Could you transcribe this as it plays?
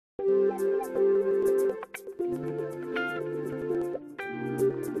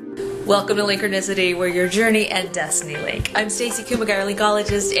Welcome to Linkronicity, where your journey and destiny link. I'm Stacey, Kumagai,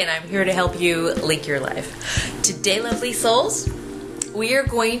 Linkologist, and I'm here to help you link your life. Today, lovely souls, we are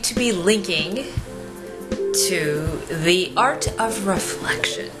going to be linking to the art of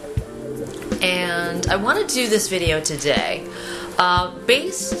reflection. And I want to do this video today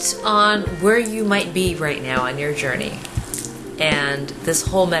based on where you might be right now on your journey and this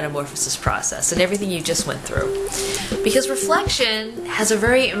whole metamorphosis process and everything you just went through. Because reflection has a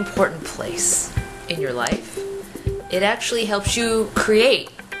very important place in your life. It actually helps you create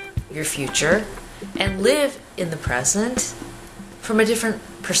your future and live in the present from a different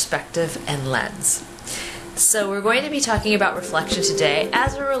perspective and lens. So we're going to be talking about reflection today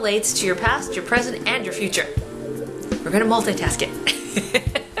as it relates to your past, your present, and your future. We're going to multitask it.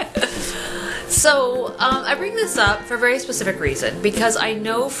 So I bring this up for a very specific reason, because I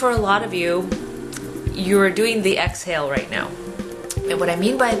know for a lot of you, you're doing the exhale right now. And what I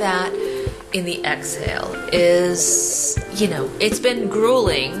mean by that in the exhale is, it's been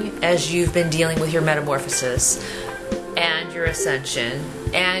grueling as you've been dealing with your metamorphosis and your ascension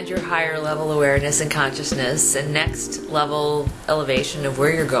and your higher level awareness and consciousness and next level elevation of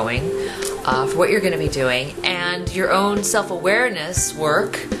where you're going, for what you're going to be doing, and your own self-awareness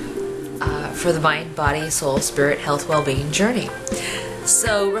work for the mind, body, soul, spirit, health, well-being journey.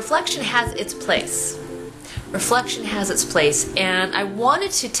 So reflection has its place. Reflection has its place, and I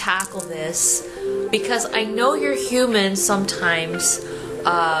wanted to tackle this because I know you're human sometimes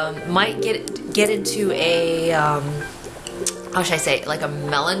might get into a how should I say, like a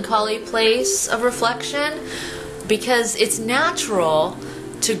melancholy place of reflection, because it's natural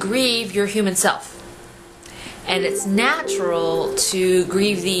to grieve your human self. And it's natural to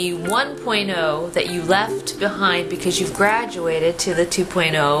grieve the 1.0 that you left behind because you've graduated to the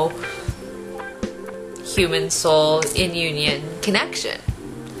 2.0 human soul in union connection.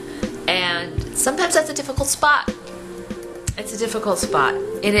 And sometimes that's a difficult spot. It's a difficult spot.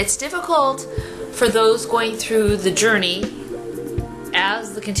 And it's difficult for those going through the journey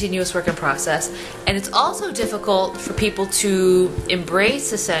as the continuous work in process. And it's also difficult for people to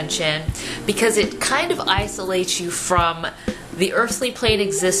embrace ascension because it kind of isolates you from the earthly plane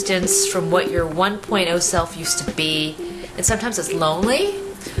existence, from what your 1.0 self used to be. And sometimes it's lonely.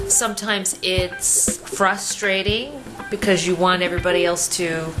 Sometimes it's frustrating because you want everybody else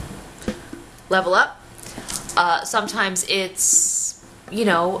to level up. Sometimes it's,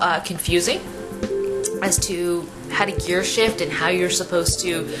 confusing as to how to gear shift and how you're supposed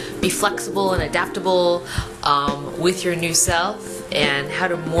to be flexible and adaptable with your new self, and how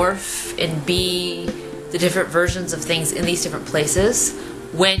to morph and be the different versions of things in these different places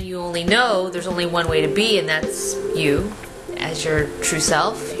when you only know there's only one way to be, and that's you as your true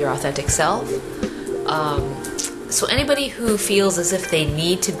self, your authentic self. So anybody who feels as if they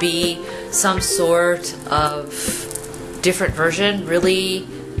need to be some sort of different version really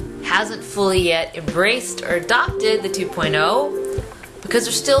hasn't fully yet embraced or adopted the 2.0 because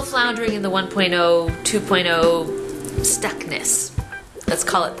they're still floundering in the 1.0, 2.0 stuckness. Let's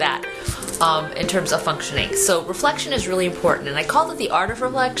call it that, in terms of functioning. So reflection is really important, and I call it the art of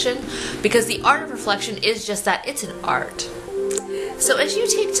reflection because the art of reflection is just that. It's an art. So as you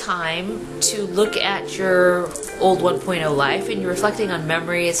take time to look at your old 1.0 life and you're reflecting on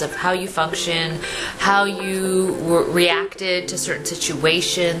memories of how you function, how you reacted to certain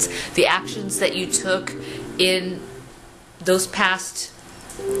situations, the actions that you took in those past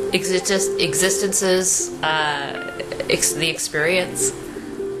existences, the experience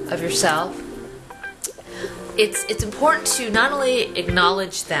of yourself, it's important to not only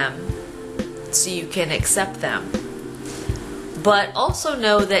acknowledge them so you can accept them, but also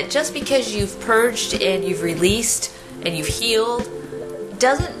know that just because you've purged and you've released and you've healed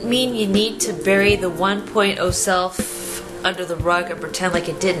doesn't mean you need to bury the 1.0 self under the rug and pretend like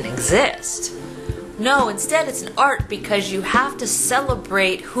it didn't exist. No, instead it's an art because you have to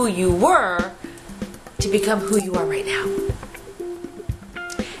celebrate who you were to become who you are right now.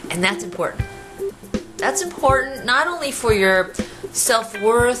 And that's important. That's important not only for your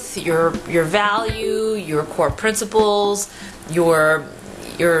self-worth, your value, your core principles, your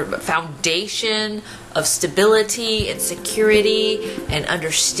foundation of stability and security and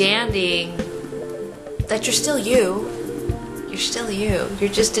understanding that you're still you. You're still you.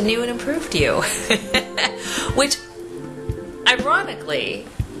 You're just a new and improved you. Which, ironically,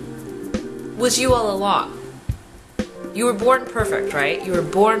 was you all along. You were born perfect, right? You were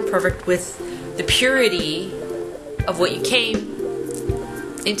born perfect with the purity of what you came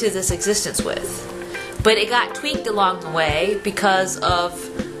into this existence with. But it got tweaked along the way because of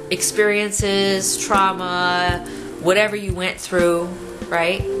experiences, trauma, whatever you went through,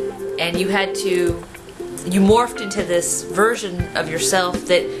 right? And you morphed into this version of yourself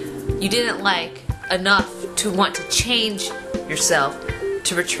that you didn't like enough to want to change yourself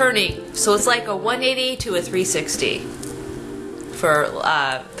to returning. So it's like a 180 to a 360 for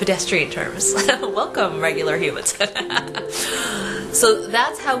pedestrian terms. Welcome, regular humans. So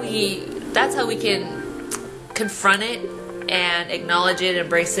that's how we can confront it and acknowledge it,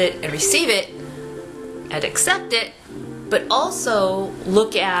 embrace it, and receive it, and accept it, but also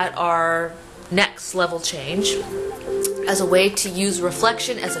look at our next level change as a way to use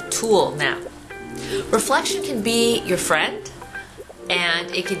reflection as a tool now. Reflection can be your friend, and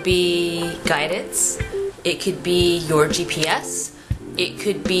it could be guidance, it could be your GPS, it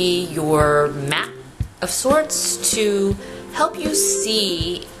could be your map of sorts to help you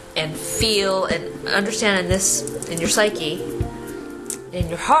see and feel and understand in your psyche, in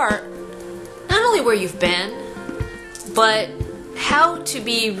your heart, not only where you've been, but how to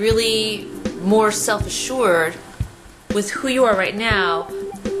be really more self-assured with who you are right now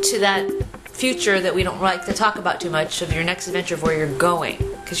to that future that we don't like to talk about too much, of your next adventure, of where you're going,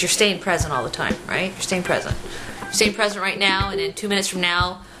 because you're staying present all the time, right? You're staying present. You're staying present right now, and in 2 minutes from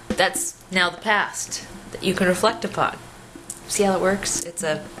now, that's now the past that you can reflect upon. See how it works? It's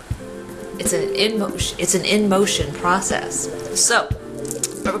an in motion process. So,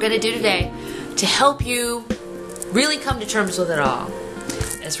 what we're going to do today to help you really come to terms with it all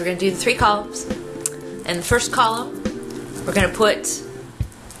is we're going to do the 3 columns. And the first column, we're going to put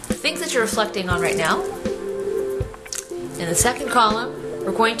things that you're reflecting on right now. In the second column,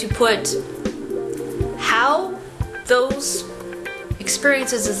 we're going to put how those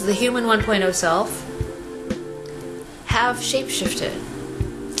experiences as the human 1.0 self have shapeshifted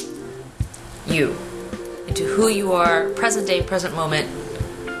you into who you are, present day, present moment,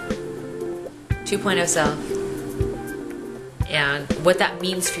 2.0 self, and what that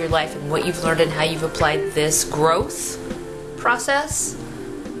means for your life and what you've learned and how you've applied this growth process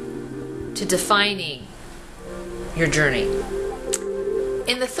to defining your journey.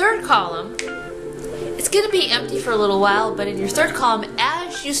 In the third column, it's going to be empty for a little while, but in your third column,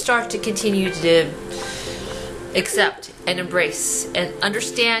 as you start to continue to accept and embrace and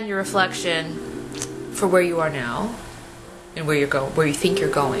understand your reflection for where you are now and where you think you're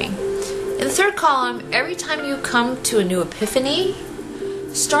going. In the third column, every time you come to a new epiphany,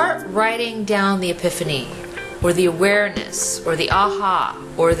 start writing down the epiphany or the awareness or the aha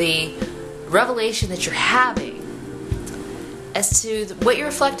or the revelation that you're having as to what you're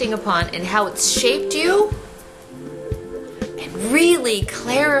reflecting upon and how it's shaped you and really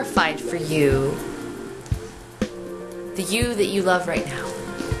clarified for you the you that you love right now.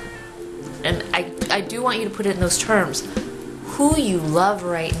 And I do want you to put it in those terms. Who you love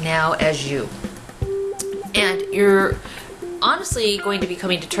right now as you. And you're honestly going to be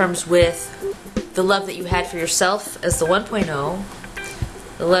coming to terms with the love that you had for yourself as the 1.0,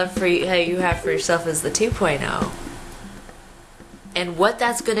 the love how you have for yourself as the 2.0, and what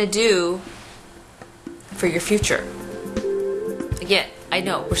that's going to do for your future. Again, I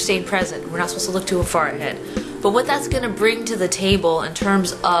know we're staying present. We're not supposed to look too far ahead. But what that's going to bring to the table in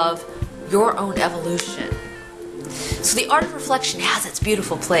terms of your own evolution. So the art of reflection has its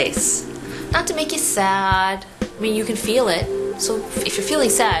beautiful place. Not to make you sad. I mean, you can feel it. So if you're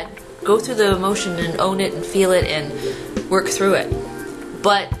feeling sad, go through the emotion and own it and feel it and work through it.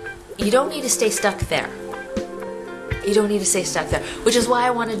 But you don't need to stay stuck there. You don't need to stay stuck there. Which is why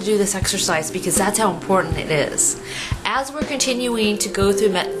I wanted to do this exercise, because that's how important it is. As we're continuing to go through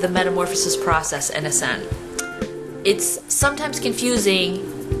the metamorphosis process and ascend, it's sometimes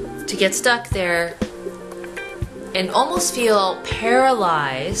confusing to get stuck there and almost feel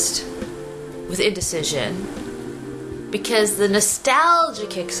paralyzed with indecision, because the nostalgia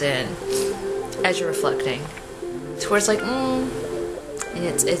kicks in as you're reflecting. It's where it's like, and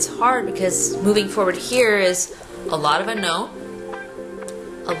it's hard because moving forward here is a lot of unknown,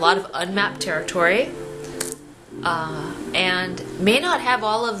 a lot of unmapped territory, and may not have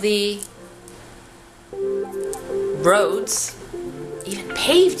all of the roads even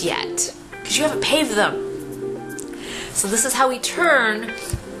paved yet, because you haven't paved them. So this is how we turn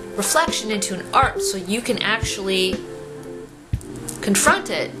reflection into an art, so you can actually confront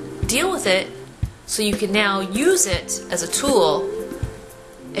it, deal with it, so you can now use it as a tool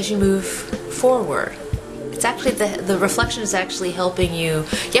as you move forward. It's actually the reflection is actually helping you.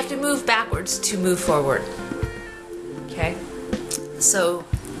 You have to move backwards to move forward. Okay? So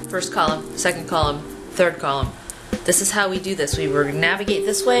first column, second column, third column. This is how we do this. We navigate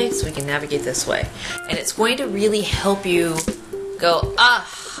this way so we can navigate this way. And it's going to really help you go,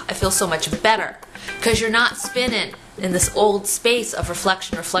 I I feel so much better. Because you're not spinning in this old space of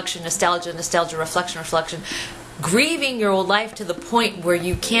reflection, nostalgia, reflection, grieving your old life to the point where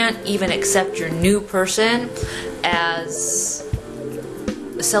you can't even accept your new person as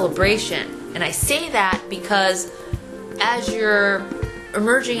a celebration. And I say that because as you're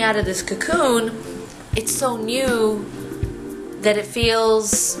emerging out of this cocoon, it's so new that it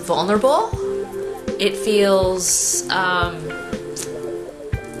feels vulnerable. It feels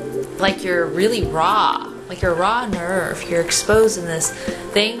like you're really raw, like you're a raw nerve. You're exposed in this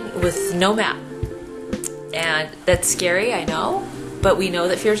thing with no map. And that's scary, I know, but we know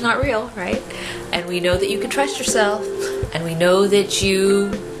that fear's not real, right? And we know that you can trust yourself, and we know that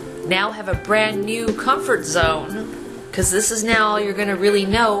you now have a brand new comfort zone, because this is now all you're going to really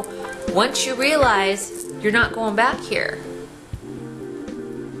know once you realize you're not going back here.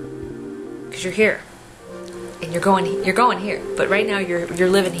 Because you're here. And you're going here, but right now you're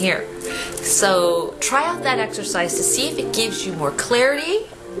living here. So try out that exercise to see if it gives you more clarity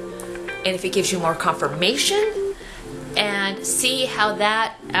and if it gives you more confirmation, and see how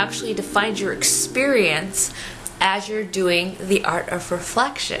that actually defines your experience as you're doing the art of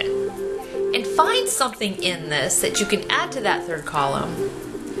reflection. And find something in this that you can add to that third column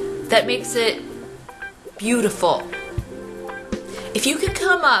that makes it beautiful. If you can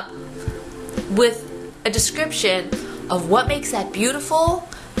come up with a description of what makes that beautiful,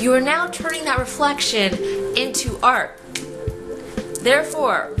 you are now turning that reflection into art.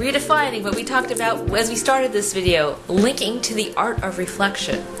 Therefore, redefining what we talked about as we started this video, linking to the art of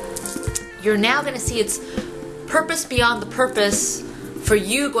reflection. You're now going to see its purpose beyond the purpose for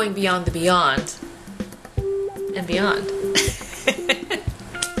you, going beyond the beyond and beyond.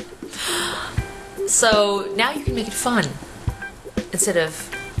 So now you can make it fun instead of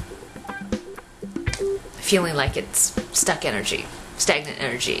feeling like it's stuck energy, stagnant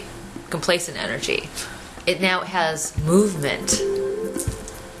energy, complacent energy. It now has movement.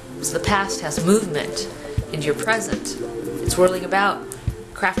 So the past has movement into your present. It's whirling about,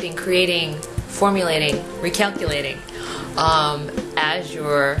 crafting, creating, formulating, recalculating, as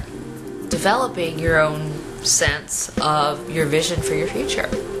you're developing your own sense of your vision for your future.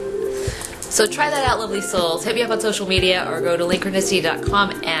 So try that out, lovely souls. Hit me up on social media or go to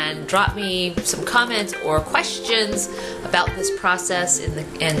Linkronicity.com and drop me some comments or questions about this process in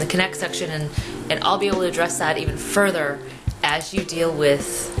the connect section, and I'll be able to address that even further as you deal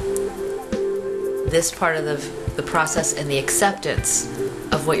with this part of the process and the acceptance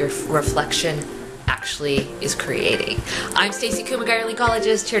of what your reflection actually is creating. I'm Stacey Kumagai, your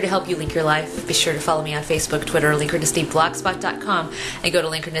Linkologist, here to help you link your life. Be sure to follow me on Facebook, Twitter, Linkronicity, Blogspot.com, and go to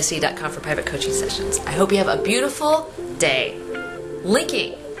Linkronicity.com for private coaching sessions. I hope you have a beautiful day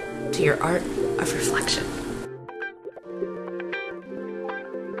linking to your art of reflection.